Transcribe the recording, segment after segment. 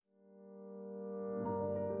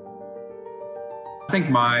think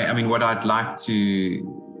what I'd like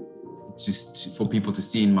for people to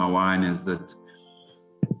see in my wine is that,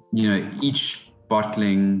 each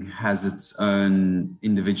bottling has its own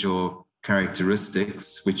individual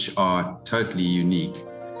characteristics, which are totally unique.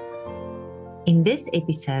 In this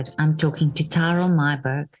episode, I'm talking to Tyrrel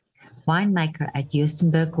Myburgh, winemaker at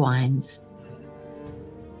Joostenberg Wines.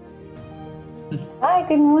 Hi,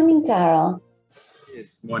 good morning, Terryl.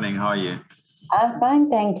 Yes, morning. How are you? I'm fine,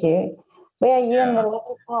 thank you. Where are you in the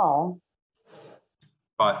lovely Paarl?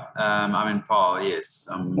 But I'm in Paarl, yes.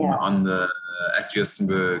 I'm at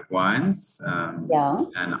Joostenberg Wines. And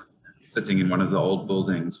I'm sitting in one of the old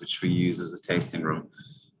buildings, which we use as a tasting room.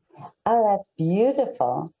 Oh, that's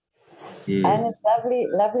beautiful. Yes. And it's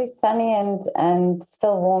lovely, sunny and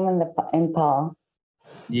still warm in Paarl.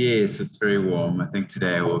 Yes, it's very warm. I think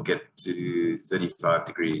today we'll get to 35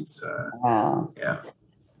 degrees. So, wow. Yeah,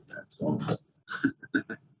 that's warm.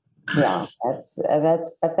 Yeah,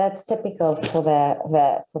 that's typical for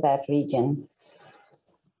that region.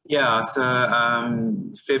 Yeah, so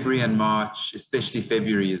February and March, especially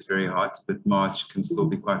February, is very hot, but March can still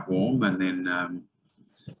be quite warm, and then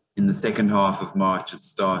in the second half of March it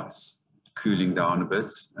starts cooling down a bit.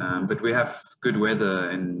 But we have good weather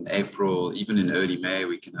in April, even in early May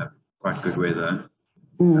we can have quite good weather.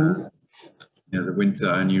 The winter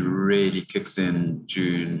only really kicks in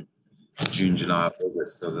June, July,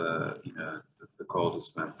 August are the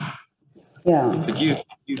coldest months. Yeah. But you've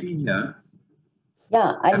been here?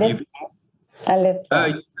 Yeah, I live there. Oh,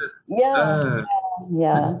 you live.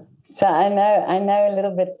 Yeah. So I know a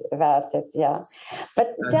little bit about it, yeah.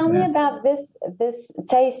 But tell me about this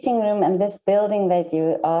tasting room and this building that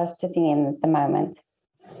you are sitting in at the moment.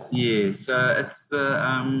 Yeah, so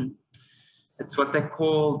it's what they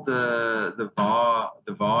call the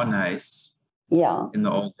Varnace. Yeah. In the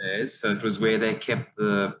old days, so it was where they kept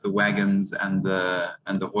the wagons and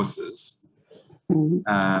the horses.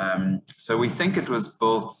 Mm-hmm. So we think it was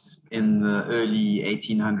built in the early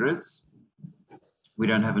 1800s. We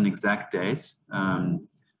don't have an exact date.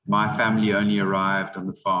 My family only arrived on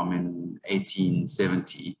the farm in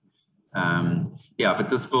 1870. But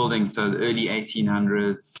this building, so the early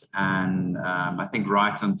 1800s, and I think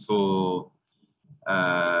right until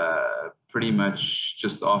pretty much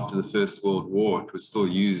just after the First World War, it was still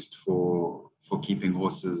used for keeping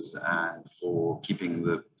horses and for keeping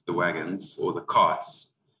the wagons or the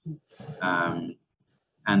carts. And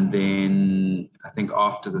then I think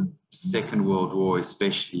after the Second World War,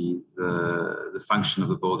 especially, the function of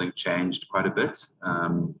the building changed quite a bit.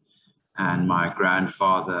 And my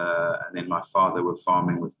grandfather and then my father were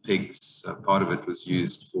farming with pigs. So part of it was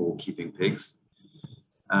used for keeping pigs.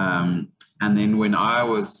 And then when I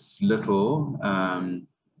was little, right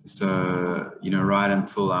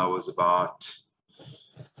until I was about,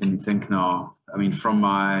 let me think now, from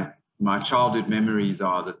my childhood memories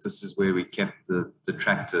are that this is where we kept the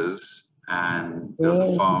tractors, and there was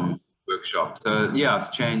a farm workshop. So yeah, it's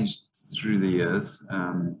changed through the years,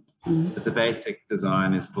 but the basic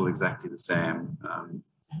design is still exactly the same.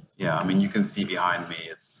 You can see behind me,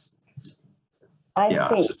 it's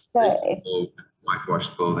just a very simple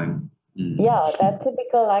whitewashed building. Yeah, that's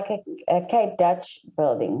typical, like a Cape Dutch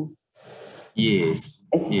building. Yes.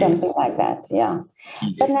 It's something like that, yeah.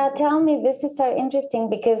 Yes. But now tell me, this is so interesting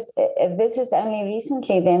because this is only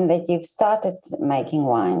recently then that you've started making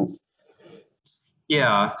wines.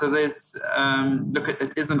 Yeah, so there's,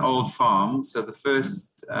 it is an old farm. So the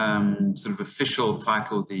first sort of official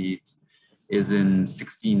title deed is in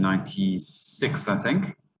 1696, I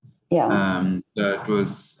think. Yeah. So it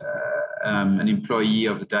was an employee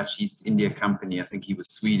of the Dutch East India Company. I think he was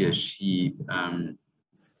Swedish. He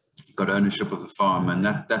got ownership of the farm, and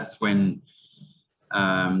that's when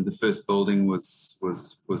the first building was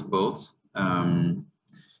built.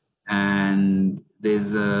 And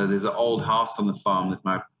there's an old house on the farm that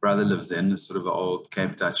my brother lives in, a sort of an old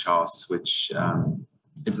Cape Dutch house, which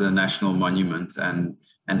is a national monument. And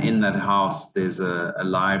in that house, there's a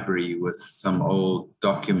library with some old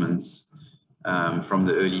documents from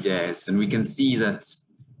the early days. And we can see that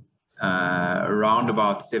around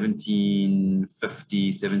about 1750,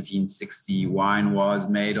 1760, wine was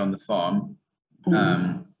made on the farm.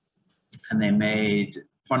 And they made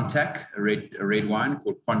Pontac, a red wine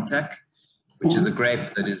called Pontac, which is a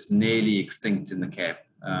grape that is nearly extinct in the Cape.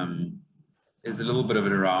 There's a little bit of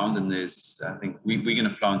it around, and I think we're going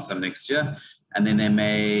to plant some next year. And then they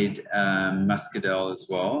made Muscadel as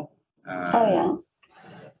well.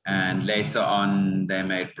 And later on, they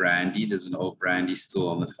made brandy. There's an old brandy still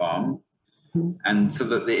on the farm. And so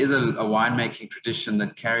there is a winemaking tradition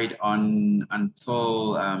that carried on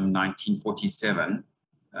until 1947.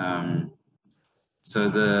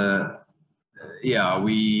 So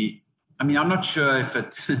I'm not sure if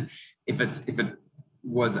it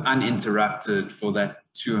was uninterrupted for that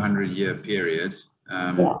 200-year period.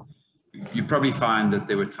 You probably find that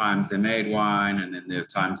there were times they made wine, and then there were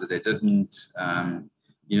times that they didn't.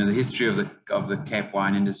 The history of the Cape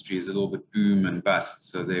wine industry is a little bit boom and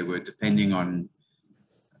bust. So they were depending on,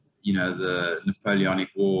 the Napoleonic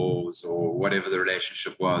Wars or whatever the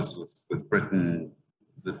relationship was with Britain.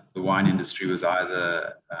 The wine industry was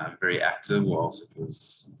either very active or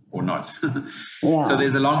not. So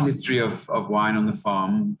there's a long history of wine on the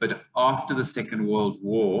farm. But after the Second World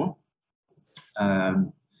War,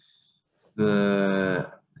 the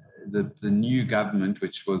new government,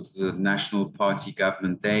 which was the National Party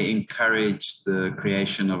government, they encouraged the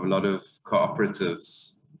creation of a lot of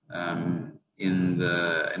cooperatives in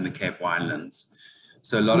the Cape Winelands.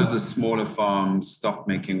 So a lot of the smaller farms stopped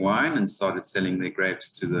making wine and started selling their grapes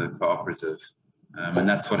to the cooperative. And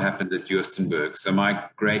that's what happened at Joostenberg. So my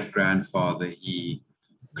great-grandfather, he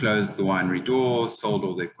closed the winery door, sold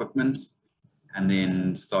all the equipment, and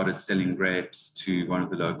then started selling grapes to one of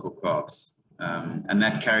the local co-ops. And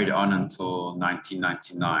that carried on until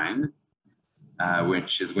 1999,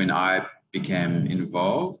 which is when I became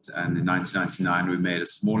involved. And in 1999, we made a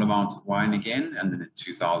small amount of wine again. And then in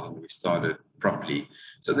 2000, we started properly.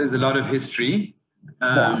 So there's a lot of history.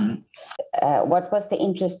 What was the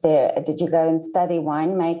interest there? Did you go and study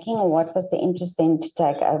winemaking, or what was the interest then to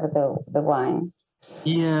take over the wine?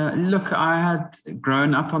 Yeah, look, I had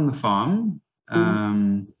grown up on the farm.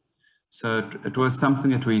 So it was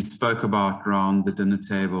something that we spoke about around the dinner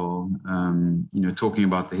table, talking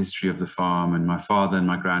about the history of the farm. And my father and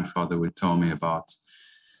my grandfather would tell me about,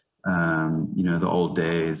 the old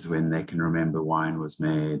days when they can remember wine was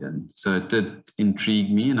made. And so it did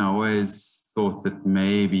intrigue me. And I always thought that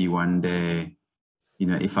maybe one day,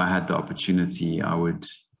 if I had the opportunity, I would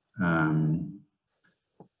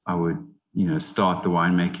start the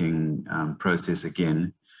winemaking process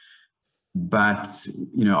again. But,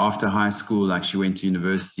 after high school, I actually went to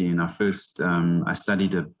university, and I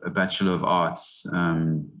studied a Bachelor of Arts.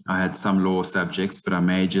 I had some law subjects, but I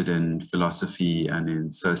majored in philosophy and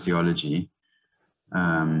in sociology.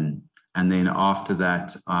 And then after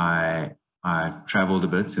that, I traveled a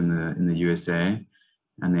bit in the USA,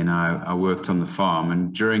 and then I worked on the farm.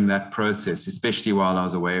 And during that process, especially while I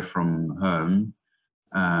was away from home,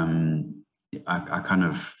 I kind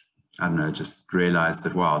of, just realized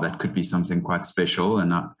that, wow, that could be something quite special.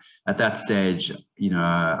 And at that stage,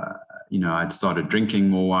 I'd started drinking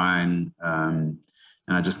more wine, and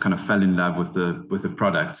I just kind of fell in love with the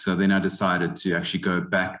product. So then I decided to actually go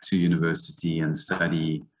back to university and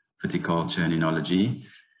study viticulture and enology.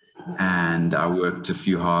 And I worked a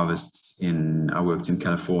few harvests I worked in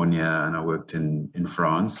California, and I worked in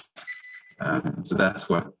France. So that's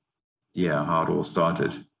how it all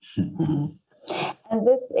started. And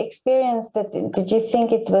this experience, did you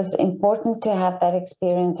think it was important to have that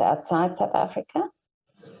experience outside South Africa?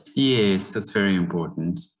 Yes, that's very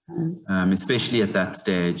important, especially at that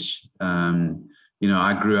stage.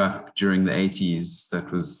 I grew up during the 80s.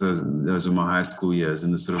 Those were my high school years,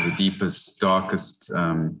 in the sort of the deepest, darkest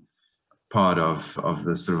part of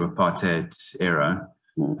the sort of apartheid era.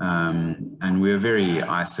 And we were very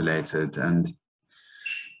isolated. And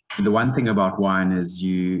the one thing about wine is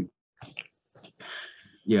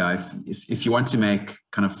if you want to make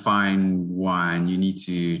kind of fine wine, you need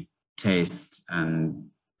to taste and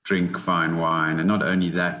drink fine wine. And not only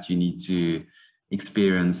that, you need to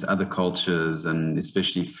experience other cultures and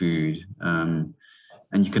especially food. And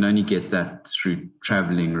you can only get that through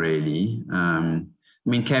traveling, really.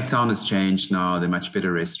 Cape Town has changed now. There are much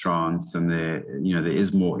better restaurants, and there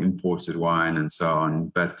is more imported wine and so on.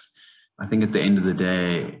 But I think at the end of the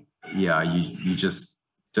day, you just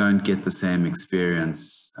don't get the same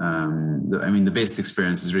experience. The best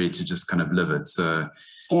experience is really to just kind of live it. So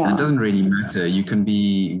it doesn't really matter. You can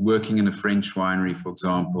be working in a French winery, for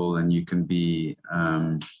example, and you can be,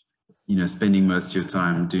 spending most of your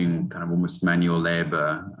time doing kind of almost manual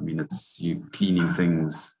labor. It's you cleaning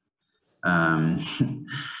things. But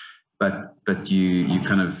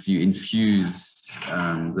you infuse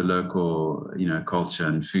the local, culture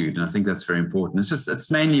and food. And I think that's very important. It's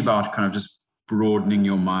mainly about kind of just broadening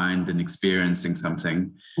your mind and experiencing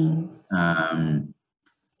something.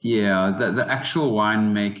 The actual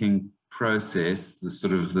winemaking process, the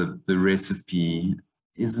sort of the recipe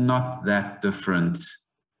is not that different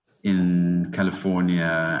in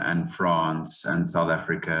California and France and South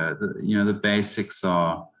Africa. The basics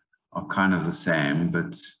are kind of the same,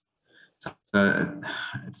 but so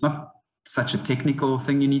it's not such a technical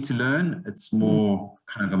thing you need to learn. It's more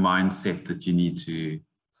kind of a mindset that you need to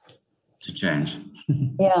change.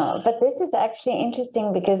 Yeah, but this is actually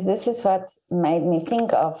interesting because this is what made me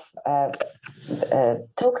think of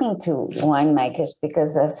talking to winemakers,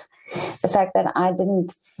 because of the fact that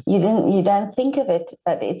you don't think of it,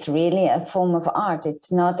 but it's really a form of art.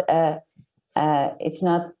 It's not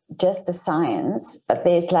just a science, but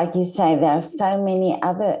there's, like you say, there are so many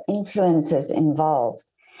other influences involved.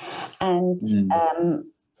 And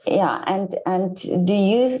and do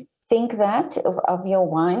you think that of your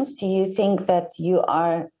wines? Do you think that you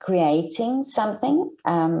are creating something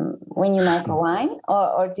when you make a wine,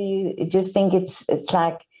 or do you just think it's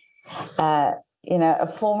like a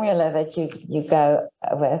formula that you go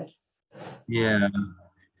with? Yeah.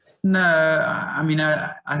 No, I mean,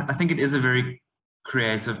 I think it is a very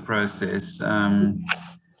creative process. I'm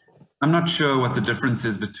not sure what the difference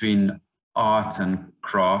is between art and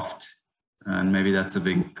craft, and maybe that's a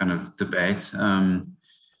big kind of debate.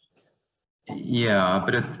 Yeah,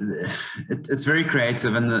 but it's very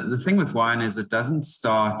creative, and the thing with wine is it doesn't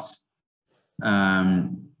start,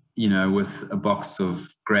 with a box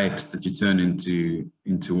of grapes that you turn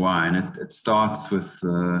into wine. It starts with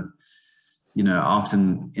out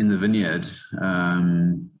in the vineyard,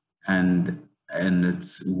 and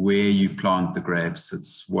it's where you plant the grapes.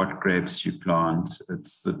 It's what grapes you plant.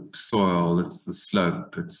 It's the soil. It's the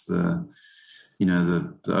slope. It's the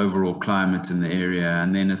overall climate in the area.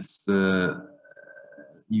 And then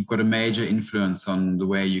you've got a major influence on the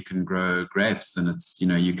way you can grow grapes. And it's,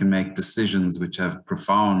 you can make decisions which have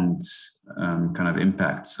profound kind of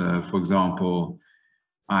impact. So for example,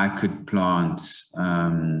 I could plant,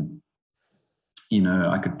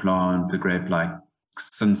 a grape like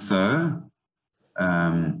Cinsault,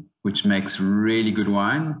 which makes really good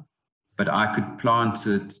wine, but I could plant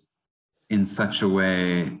it in such a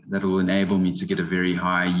way that will enable me to get a very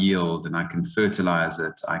high yield, and I can fertilize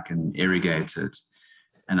it, I can irrigate it,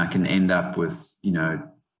 and I can end up with,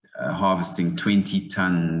 harvesting 20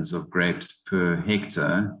 tons of grapes per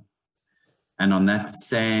hectare. And on that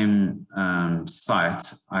same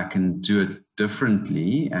site, I can do it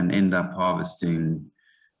differently and end up harvesting,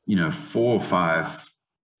 4 or 5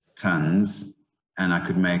 tons, and I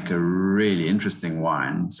could make a really interesting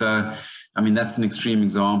wine. So, I mean, that's an extreme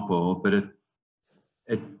example, but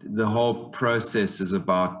the whole process is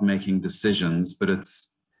about making decisions, but it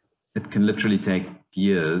can literally take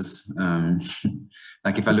years.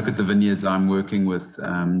 Like if I look at the vineyards I'm working with,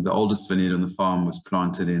 the oldest vineyard on the farm was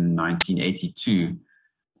planted in 1982.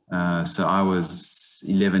 So I was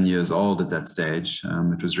 11 years old at that stage.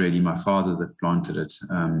 It was really my father that planted it.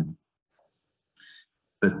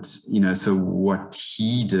 But, so what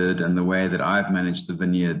he did and the way that I've managed the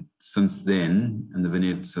vineyard since then, and the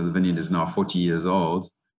vineyard is now 40 years old,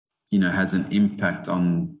 has an impact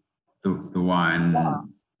on the wine. Wow.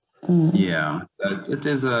 Yeah. So it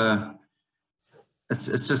is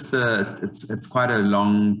it's quite a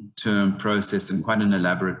long-term process and quite an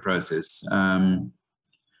elaborate process.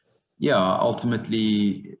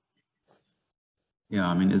 Ultimately,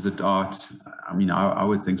 I mean, is it art? I mean, I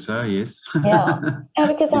would think so, yes. Yeah,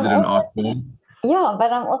 because is it an art form? Yeah,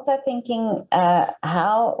 but I'm also thinking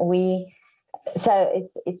so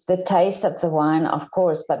it's the taste of the wine, of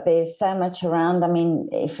course, but there's so much around. I mean,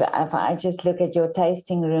 if I just look at your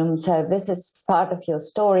tasting room, so this is part of your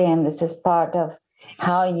story, and this is part of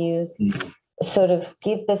how you sort of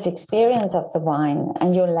give this experience of the wine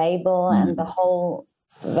and your label and the whole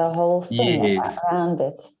thing around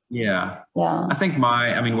it. Yeah. Yeah. I think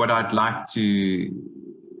what I'd like to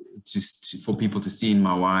for people to see in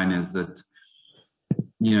my wine is that,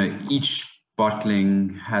 each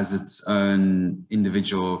bottling has its own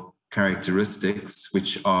individual characteristics,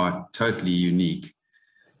 which are totally unique.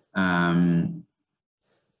 And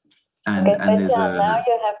there's now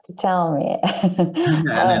you have to tell me. And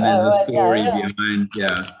then there's a story behind.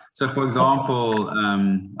 Yeah. So, for example,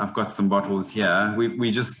 I've got some bottles here.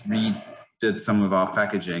 We just redid some of our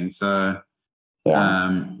packaging. So,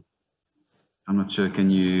 I'm not sure.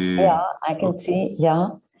 Can you? Yeah, I can see. Yeah.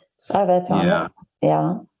 Oh, that's on it.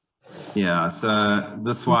 Yeah. Yeah. So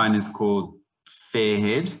this wine is called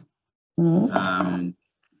Fairhead. And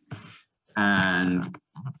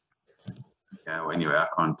anyway, I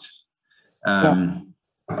can't.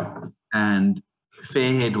 And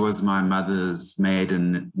Fairhead was my mother's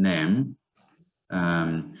maiden name.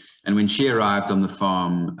 And when she arrived on the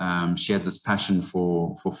farm, she had this passion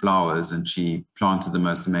for flowers, and she planted the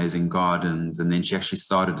most amazing gardens. And then she actually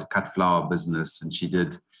started a cut flower business, and she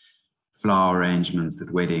did flower arrangements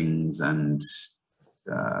at weddings and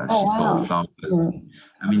She sold wow. flowers.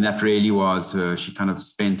 I mean, that really was her. She kind of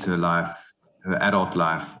spent her life, her adult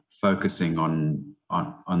life, focusing on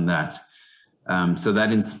that. So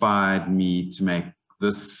that inspired me to make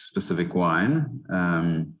this specific wine.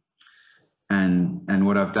 And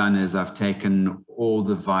what I've done is I've taken all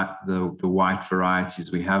the white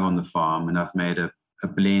varieties we have on the farm, and I've made a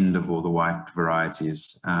blend of all the white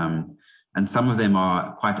varieties. And some of them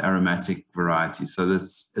are quite aromatic varieties. So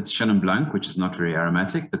it's Chenin Blanc, which is not very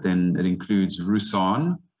aromatic, but then it includes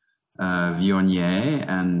Roussanne, Viognier,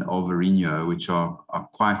 and Alvarinho, which are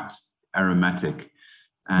quite aromatic.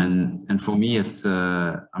 And for me, it's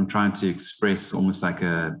I'm trying to express almost like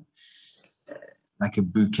a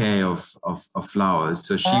bouquet of flowers.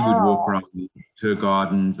 So she would walk around her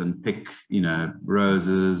gardens and pick,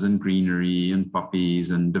 roses and greenery and poppies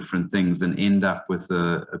and different things, and end up with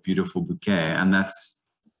a beautiful bouquet. And that's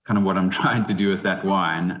kind of what I'm trying to do with that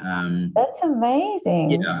wine. That's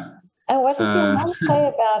amazing. Yeah. And what did your mom say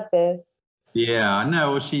about this? Yeah,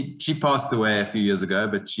 no, well, she passed away a few years ago,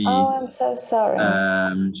 but she... Oh, I'm so sorry.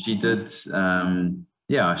 She did,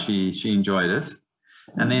 she enjoyed it.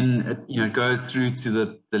 And then, it goes through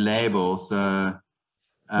to the label. So,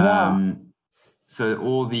 so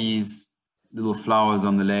all these little flowers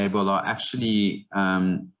on the label are actually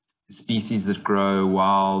species that grow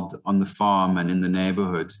wild on the farm and in the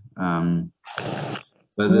neighborhood. But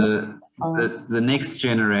the next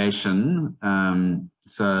generation,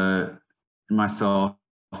 so myself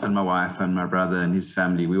and my wife and my brother and his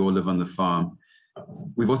family, we all live on the farm.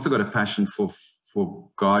 We've also got a passion for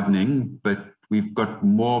gardening, but we've got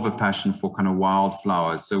more of a passion for kind of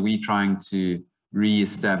wildflowers. So we're trying to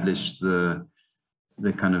re-establish the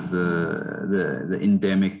kind of the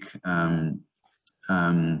endemic,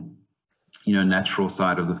 natural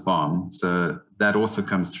side of the farm. So that also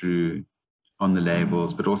comes through on the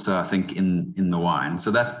labels, but also I think in the wine.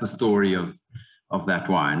 So that's the story of that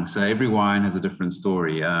wine. So every wine has a different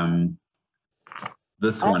story.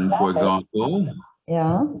 This one, for example,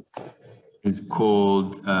 is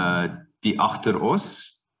called Die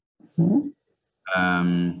Achteros.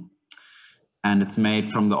 And it's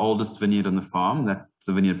made from the oldest vineyard on the farm. That's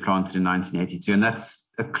a vineyard planted in 1982. And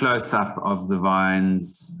that's a close-up of the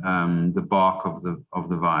vines, the bark of the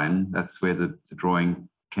vine. That's where the drawing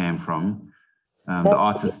came from. The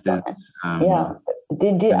artist is... I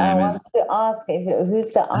want to ask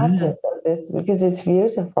who's the artist of this, because it's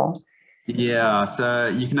beautiful. Yeah, so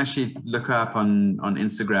you can actually look her up on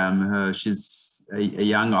Instagram. She's a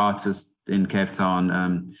young artist in Cape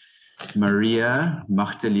Town. Maria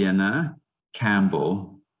Magdalena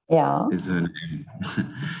Campbell is her name.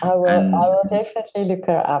 I will definitely look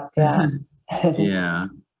her up.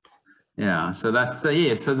 Yeah. So that's so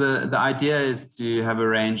the idea is to have a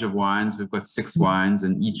range of wines. We've got 6 wines,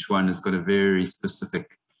 and each one has got a very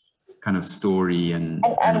specific kind of story and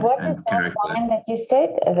what is that wine that you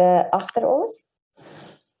said, the Achteros?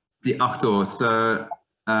 The Achteros. So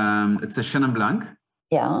it's a Chenin Blanc.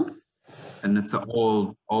 Yeah. And it's an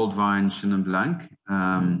old vine Chenin Blanc.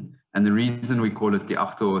 And the reason we call it the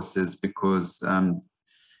Achteros is because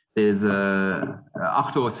there's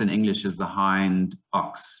Achteros in English is the hind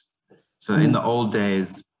ox. So in the old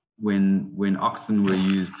days, when oxen were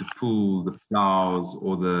used to pull the plows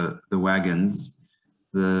or the wagons,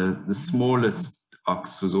 the smallest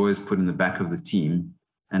ox was always put in the back of the team.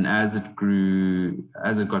 And as it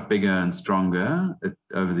got bigger and stronger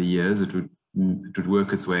over the years, it would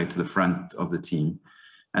work its way to the front of the team.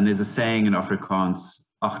 And there's a saying in Afrikaans,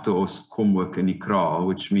 agter ons kom ook in die kraal,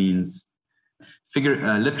 which means,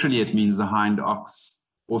 literally it means the hind ox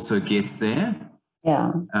also gets there.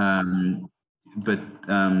 Yeah. But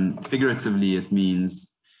figuratively it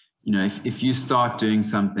means, if you start doing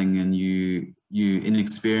something and you're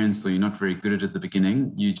inexperienced or you're not very good at it at the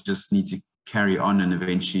beginning, you just need to carry on and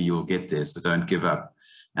eventually you'll get there. So don't give up.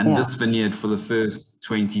 And this vineyard, for the first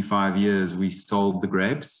 25 years, we sold the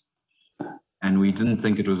grapes. And we didn't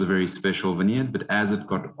think it was a very special vineyard, but as it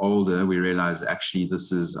got older, we realized actually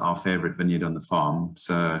this is our favorite vineyard on the farm.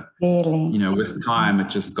 So, really, with time,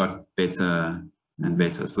 it just got better and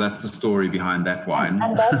better. So that's the story behind that wine.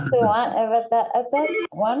 And that's the one. That's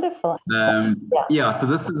wonderful. So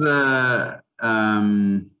this is a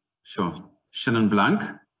Chenin Blanc.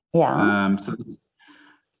 Yeah. So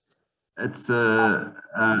it's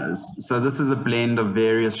so this is a blend of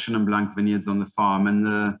various Chenin Blanc vineyards on the farm,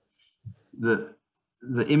 and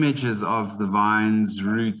the images of the vine's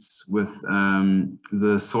roots with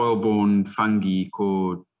the soil-borne fungi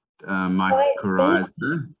called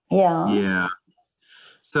mycorrhiza. Yeah.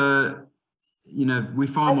 So, we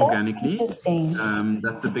farm organically. Interesting.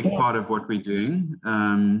 That's a big part of what we're doing.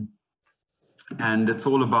 And it's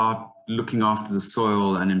all about looking after the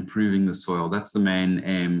soil and improving the soil. That's the main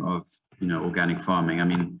aim of, organic farming. I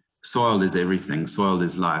mean, soil is everything. Soil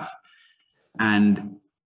is life. And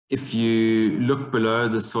if you look below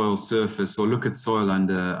the soil surface or look at soil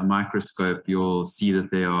under a microscope, you'll see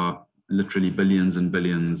that there are literally billions and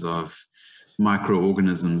billions of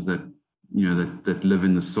microorganisms that live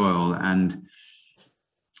in the soil. And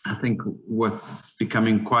I think what's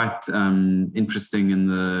becoming quite interesting in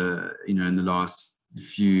the last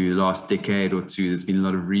decade or two, there's been a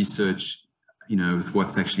lot of research, with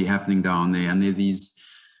what's actually happening down there. And there are these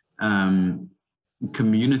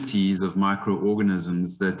communities of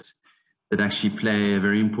microorganisms that actually play a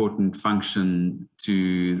very important function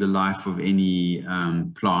to the life of any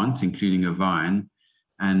plant, including a vine.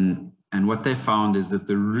 And what they found is that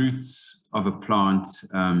the roots of a plant,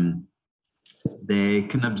 they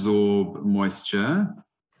can absorb moisture,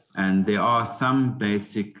 and there are some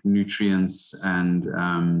basic nutrients and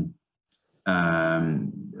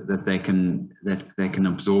that they can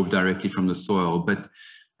absorb directly from the soil, but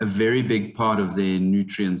a very big part of their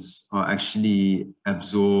nutrients are actually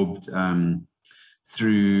absorbed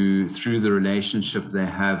through the relationship they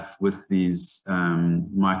have with these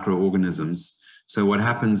microorganisms. So what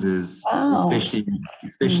happens is,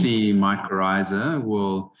 especially mycorrhiza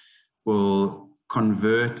will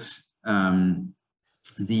convert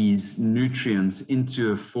these nutrients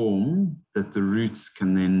into a form that the roots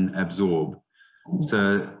can then absorb.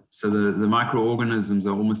 So the microorganisms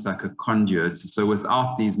are almost like a conduit. So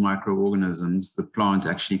without these microorganisms, the plant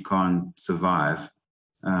actually can't survive.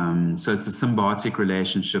 So it's a symbiotic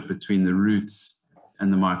relationship between the roots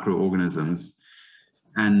and the microorganisms.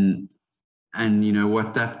 And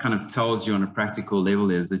what that kind of tells you on a practical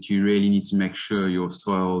level is that you really need to make sure your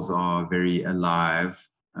soils are very alive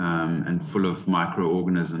and full of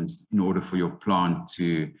microorganisms in order for your plant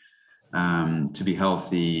to be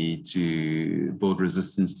healthy, to build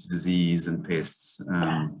resistance to disease and pests.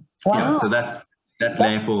 So that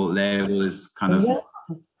label is kind of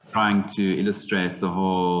trying to illustrate the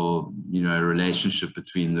whole, relationship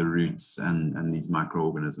between the roots and these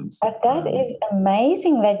microorganisms. But that is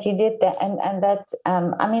amazing that you did that, and that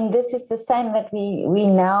this is the same that we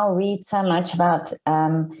now read so much about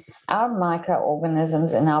our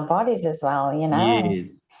microorganisms in our bodies as well.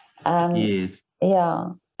 Yes. Yes.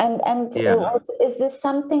 Yeah. And is this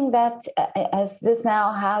something that is this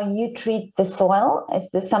now how you treat the soil? Is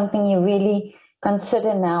this something you really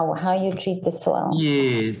consider now, how you treat the soil?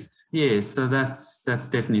 Yes. So that's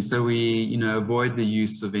definitely. So we, avoid the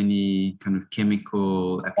use of any kind of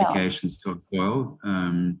chemical applications to our soil.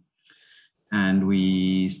 And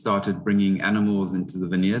we started bringing animals into the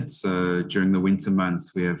vineyards. So during the winter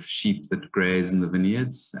months, we have sheep that graze in the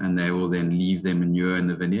vineyards, and they will then leave their manure in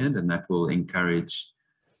the vineyard, and that will encourage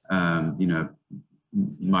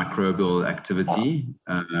microbial activity.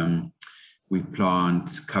 We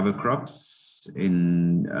plant cover crops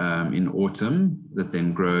in autumn that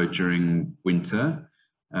then grow during winter,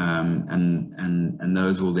 and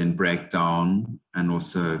those will then break down and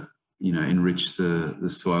also enrich the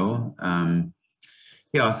soil.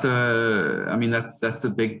 So I mean that's a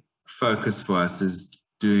big focus for us, is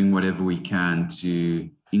doing whatever we can to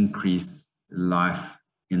increase life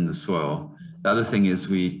in the soil. The other thing is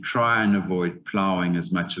we try and avoid plowing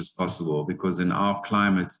as much as possible, because in our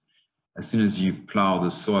climate, as soon as you plow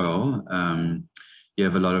the soil, you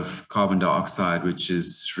have a lot of carbon dioxide, which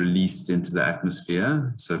is released into the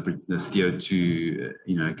atmosphere. So the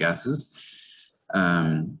CO2, gases.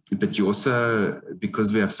 But you also,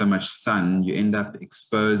 because we have so much sun, you end up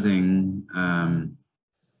exposing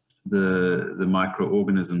the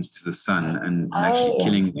microorganisms to the sun and actually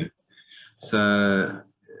killing them. So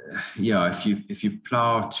if you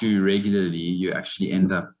plow too regularly, you actually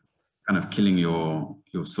end up kind of killing your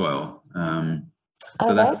soil.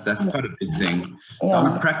 So that's quite a big thing. So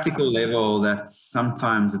on a practical level,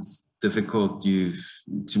 sometimes it's difficult to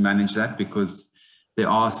manage that, because there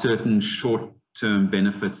are certain short-term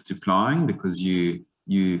benefits to plowing, because you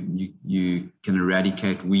can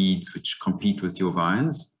eradicate weeds which compete with your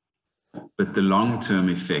vines, but the long-term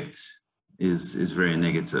effect is very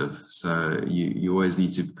negative. So you always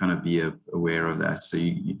need to kind of be aware of that. So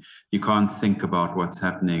you can't think about what's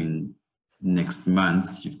happening next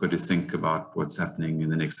month. You've got to think about what's happening in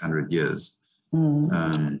the next 100 years.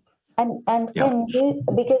 And can you,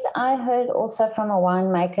 because I heard also from a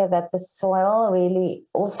winemaker that the soil really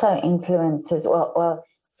also influences, or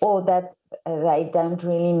that they don't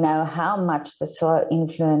really know how much the soil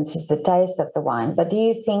influences the taste of the wine. But do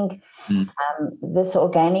you think this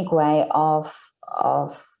organic way of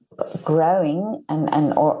growing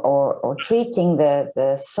or treating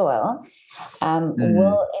the soil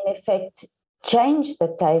will in effect change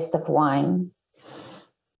the taste of wine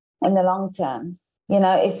in the long term.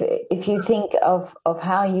 If you think of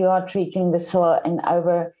how you are treating the soil and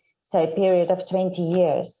over, say, a period of 20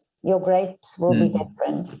 years, your grapes will be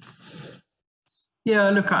different. Yeah,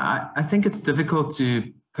 look, I think it's difficult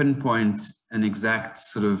to pinpoint an exact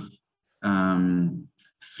sort of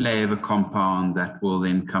flavor compound that will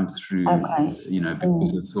then come through,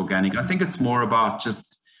 because it's organic. I think it's more about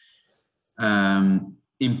just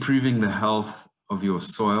improving the health of your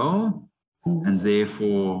soil and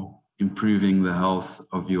therefore improving the health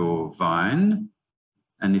of your vine.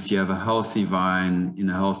 And if you have a healthy vine in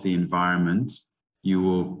a healthy environment, you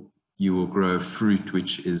will grow fruit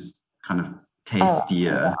which is kind of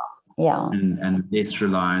tastier and less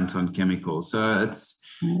reliant on chemicals. So it's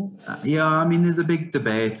there's a big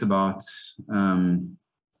debate about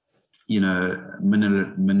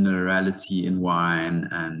minerality in wine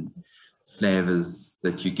and flavors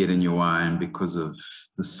that you get in your wine because of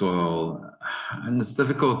the soil. And it's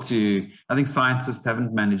difficult I think scientists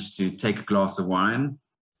haven't managed to take a glass of wine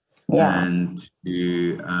and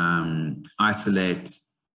to isolate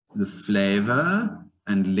the flavor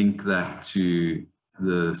and link that to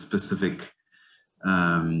the specific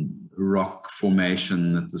rock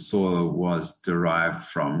formation that the soil was derived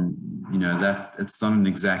from. That it's not an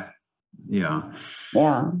exact it's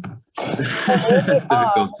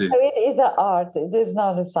difficult to. So it is an art. It is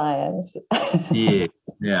not a science. Yes.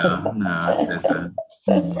 Yeah. No. That's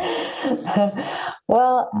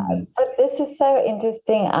Well, but this is so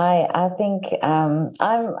interesting. I think I'm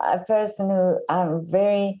a person who I'm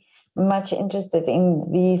very much interested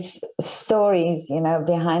in these stories,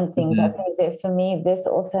 behind things. I think that for me, this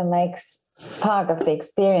also makes part of the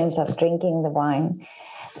experience of drinking the wine.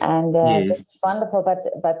 And it's wonderful,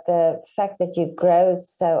 but the fact that you grow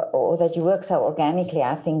or that you work so organically,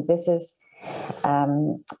 I think this is,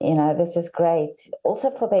 this is great. Also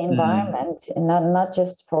for the environment, not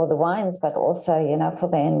just for the wines, but also, for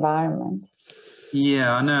the environment.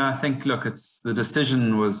 Yeah, no, I think, look, the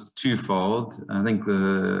decision was twofold. I think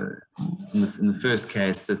in the first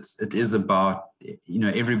case, it is about,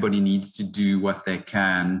 everybody needs to do what they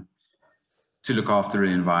can to look after the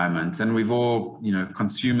environment. And we've all,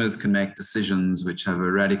 consumers can make decisions which have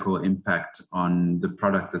a radical impact on the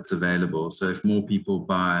product that's available. So if more people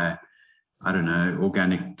buy, I don't know,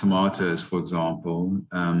 organic tomatoes, for example,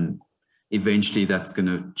 eventually that's going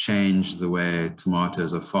to change the way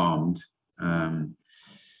tomatoes are farmed.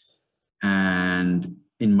 And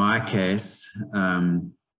in my case,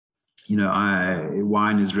 wine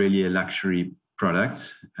is really a luxury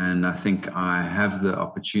product, and I think I have the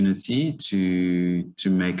opportunity to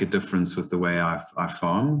make a difference with the way I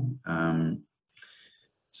farm.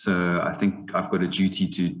 So I think I've got a duty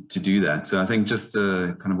to do that. So I think just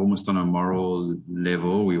kind of almost on a moral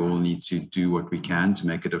level, we all need to do what we can to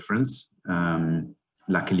make a difference.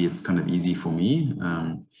 Luckily, it's kind of easy for me.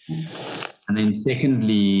 And then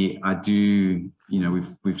secondly, I do,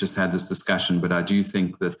 we've just had this discussion, but I do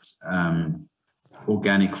think that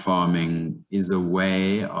organic farming is a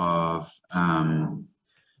way of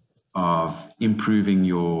improving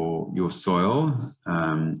your soil,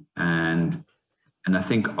 and I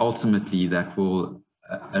think ultimately that will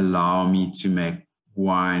allow me to make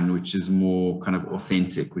wine which is more kind of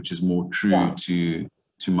authentic, which is more true to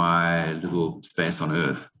my little space on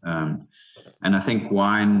earth. And I think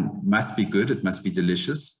wine must be good, it must be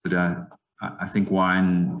delicious, but I think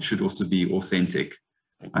wine should also be authentic.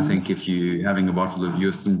 I think if you're having a bottle of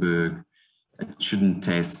Joostenberg, it shouldn't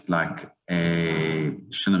taste like a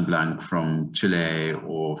Chenin Blanc from Chile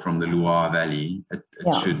or from the Loire Valley. It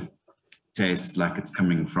should taste like it's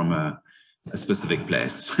coming from a specific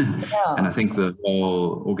place. And I think the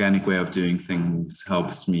whole organic way of doing things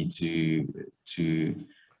helps me to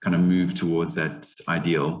kind of move towards that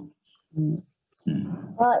ideal.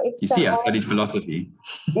 Well, I studied philosophy.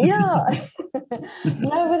 No,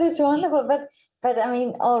 but it's wonderful. But I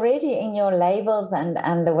mean, already in your labels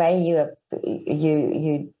and the way you have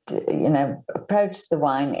you approach the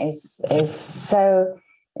wine is so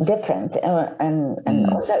different and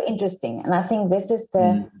also interesting. And I think this is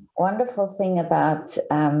the wonderful thing about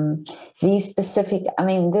these specific. I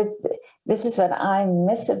mean, this is what I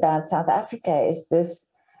miss about South Africa is this.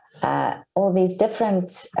 All these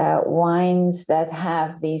different wines that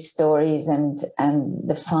have these stories and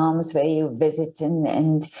the farms where you visit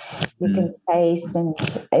and you can taste, and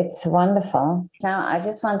it's wonderful. Now, I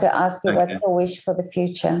just want to ask you, what's your wish for the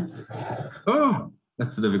future? Oh,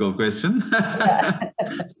 that's a difficult question.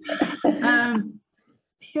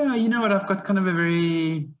 You know what? I've got kind of a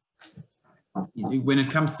very when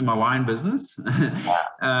it comes to my wine business,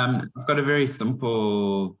 I've got a very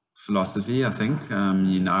simple philosophy, I think.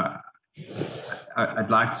 I'd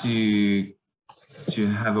like to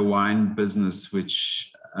have a wine business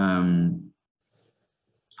which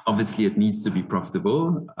obviously it needs to be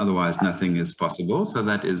profitable, otherwise nothing is possible. So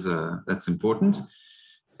that's important.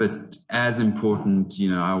 But as important,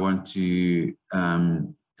 I want to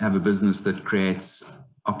have a business that creates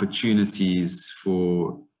opportunities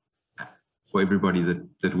for everybody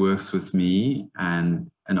that works with me,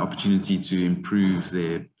 and an opportunity to improve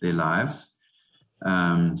their lives.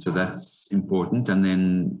 So that's important. And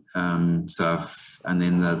then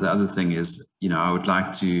the other thing is, I would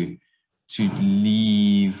like to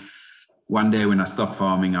leave one day when I stop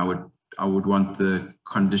farming. I would want the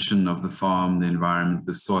condition of the farm, the environment,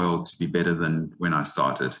 the soil to be better than when I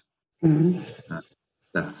started. Mm-hmm.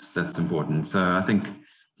 That's important. So I think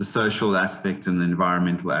the social aspect and the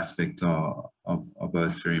environmental aspect are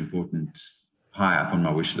both very important, high up on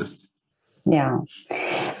my wish list. Yeah.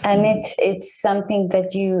 And it's something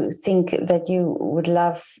that you think that you would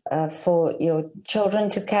love for your children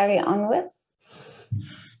to carry on with?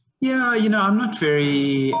 Yeah, I'm not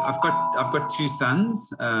very. I've got two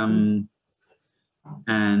sons,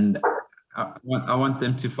 and I want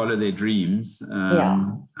them to follow their dreams.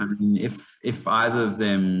 I mean, if either of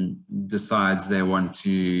them decides they want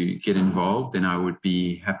to get involved, then I would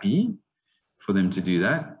be happy for them to do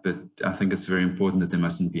that. But I think it's very important that there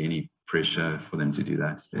mustn't be any pressure for them to do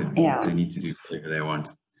that. They need to do whatever they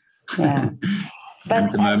want. Yeah. But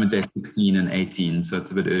at the moment they're 16 and 18, so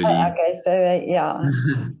it's a bit early. Okay, so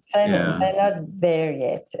they're not there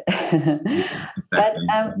yet. Exactly. But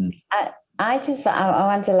I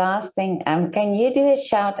want the last thing. Can you do a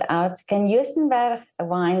shout out? Can Joostenberg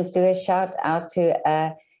Wines do a shout out to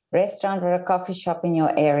a restaurant or a coffee shop in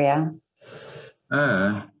your area?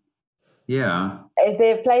 Yeah. Is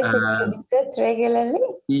there a place that you visit regularly?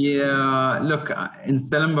 Yeah. Look, in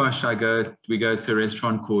Stellenbosch, we go to a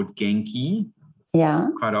restaurant called Genki. Yeah.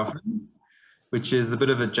 Quite often, which is a bit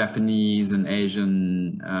of a Japanese and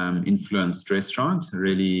Asian influenced restaurant. I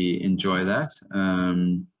really enjoy that.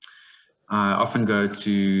 I often go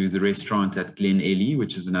to the restaurant at Glenelly,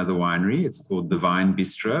 which is another winery. It's called the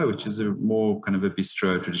Bistro, which is a more kind of a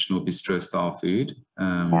traditional bistro style food.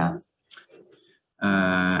 And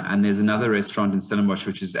there's another restaurant in Stellenbosch,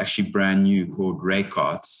 which is actually brand new, called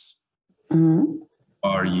Rykaarts. Mm-hmm.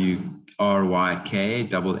 Rykaarts.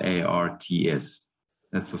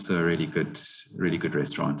 That's also a really good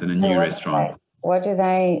restaurant, and a new restaurant. What do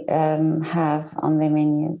they have on their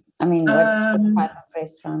menus? I mean, what type of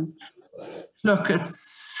restaurant? Look,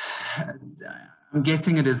 I'm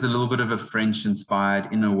guessing it is a little bit of a French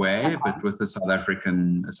inspired in a way, but with a South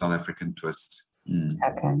African twist. Mm.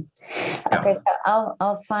 Okay, so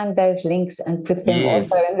I'll find those links and put them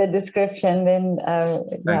also in the description. Then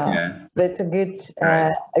that's a good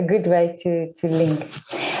way to link.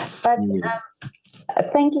 But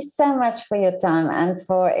thank you so much for your time and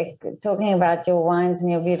for talking about your wines and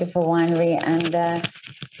your beautiful winery. And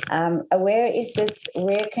where is this?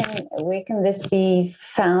 Where can this be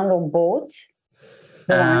found or bought?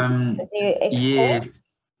 Do you export?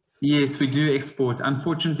 Yes, we do export.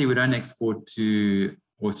 Unfortunately, we don't export to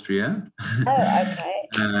Austria. Oh, okay.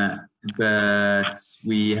 But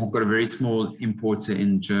we have got a very small importer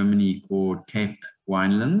in Germany called Cape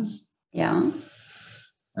Winelands. Yeah.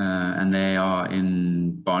 And they are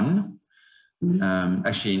in Bonn,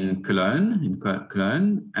 actually in Cologne.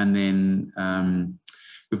 And then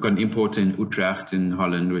we've got an importer in Utrecht in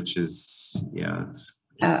Holland, which is, it's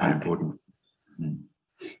quite important. Mm.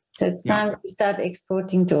 So it's time to start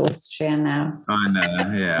exporting to Austria now. I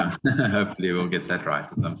know, yeah. Hopefully we'll get that right at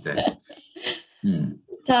some stage.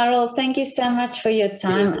 Tyrrel, thank you so much for your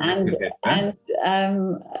time and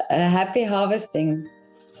happy harvesting.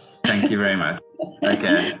 Thank you very much.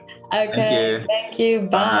 Okay. Thank you.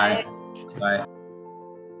 Bye. Bye.